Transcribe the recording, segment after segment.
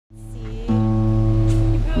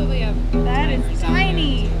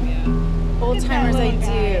I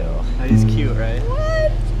do. Oh, he's cute, right?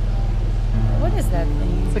 What? What is that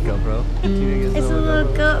thing? It's a GoPro. It's a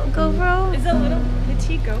little GoPro? Is it a little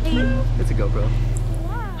petite GoPro? It's a GoPro.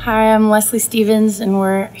 Hi, I'm Leslie Stevens, and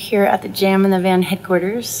we're here at the Jam in the Van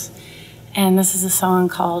headquarters. And this is a song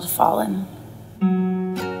called Fallen.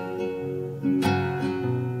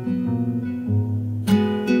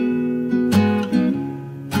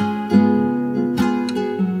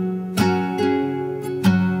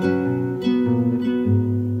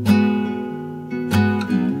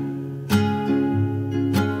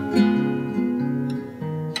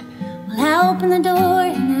 Opened the door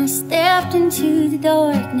and I stepped into the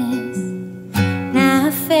darkness. Now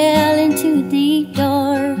I fell into a deep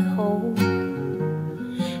dark hole.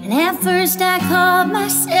 And at first I caught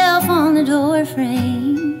myself on the door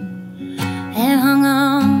frame and hung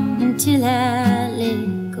on until I let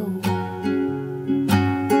it go.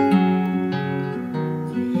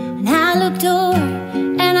 And I looked over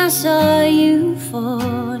and I saw you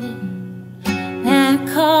falling. And I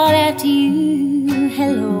called out to you,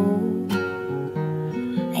 hello.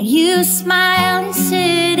 You smiled and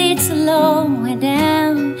said it's a long way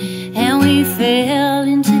down, and we fell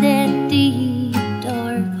into that deep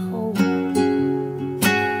dark hole.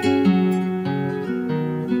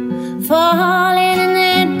 Falling in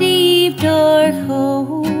that deep dark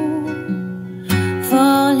hole.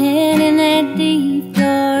 Falling in that deep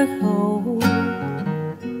dark hole.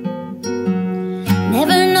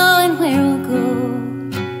 Never knowing where we'll go.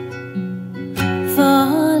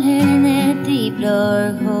 Falling in that deep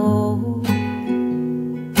dark hole.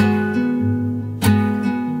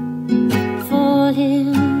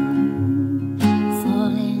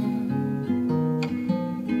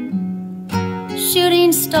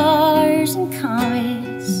 Shooting stars and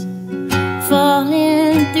comets,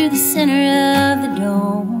 falling through the center of the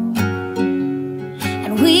dome.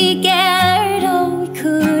 And we gathered all we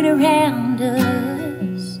could around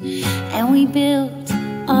us, and we built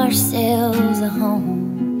ourselves a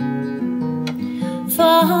home.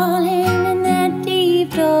 Falling in that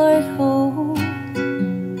deep dark hole.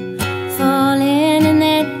 Falling in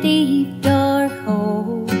that deep dark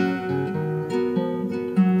hole.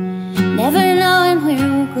 Never knowing where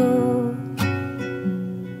we'll go.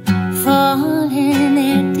 Falling in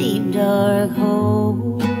that deep dark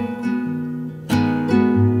hole.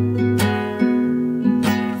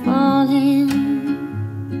 Falling,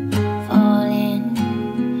 falling,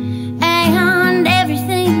 and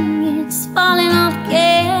everything, it's falling all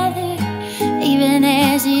together, even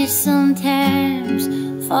as it sometimes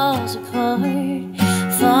falls apart.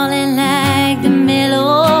 Falling like the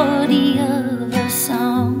melody of a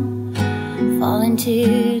song, falling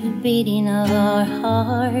to the beating of our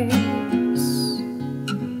hearts.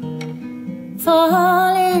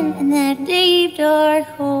 Falling in that deep dark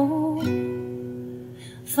hole.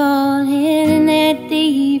 Falling in that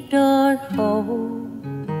deep dark hole.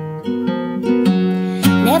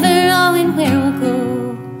 Never knowing where we'll go.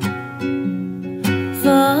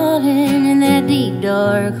 Falling in that deep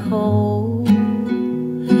dark hole.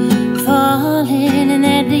 Falling in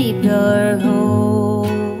that deep dark hole.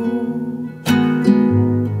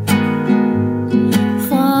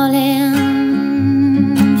 Falling,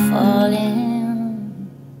 falling.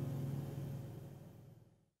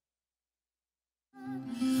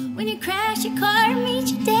 When you crash your car and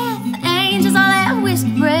meet your death, angels all that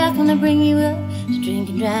whiskey breath when they bring you up to drink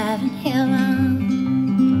and drive in heaven.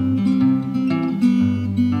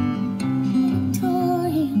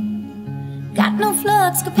 Got no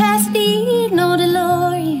flux capacity, no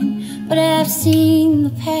DeLorean, but I've seen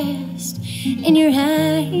the past in your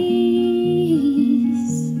eyes.